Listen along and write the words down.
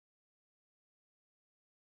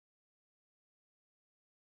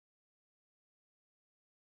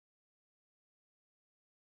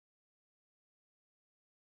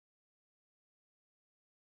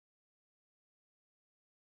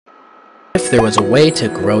If there was a way to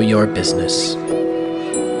grow your business,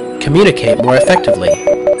 communicate more effectively,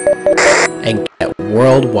 and get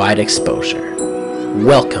worldwide exposure,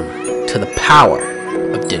 welcome to the power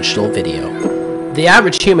of digital video. The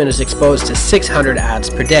average human is exposed to 600 ads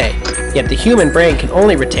per day, yet the human brain can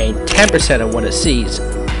only retain 10% of what it sees,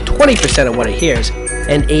 20% of what it hears,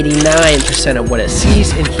 and 89% of what it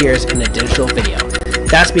sees and hears in a digital video.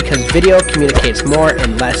 That's because video communicates more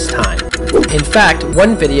in less time. In fact,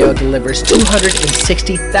 one video delivers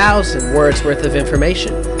 260,000 words worth of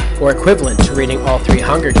information, or equivalent to reading all 3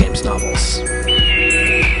 Hunger Games novels.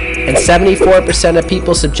 And 74% of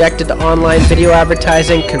people subjected to online video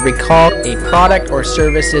advertising could recall a product or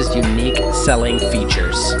service's unique selling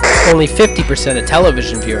features. Only 50% of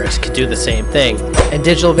television viewers could do the same thing, and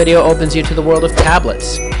digital video opens you to the world of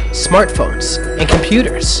tablets, smartphones, and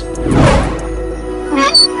computers.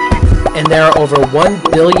 And there are over 1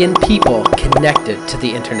 billion people connected to the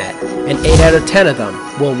internet, and 8 out of 10 of them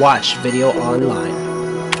will watch video online.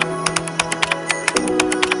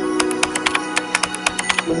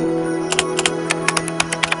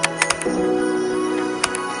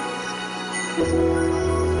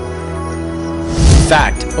 In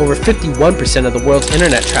fact, over 51% of the world's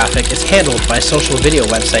internet traffic is handled by social video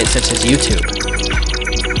websites such as YouTube.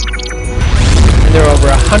 And there are over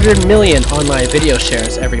 100 million online video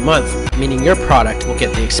shares every month, meaning your product will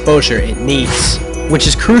get the exposure it needs, which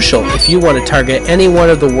is crucial if you want to target any one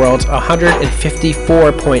of the world's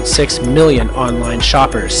 154.6 million online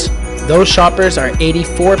shoppers. Those shoppers are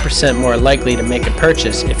 84% more likely to make a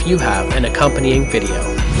purchase if you have an accompanying video.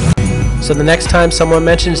 So the next time someone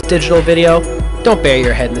mentions digital video, don't bury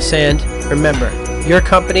your head in the sand. Remember, your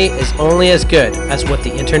company is only as good as what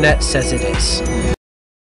the internet says it is.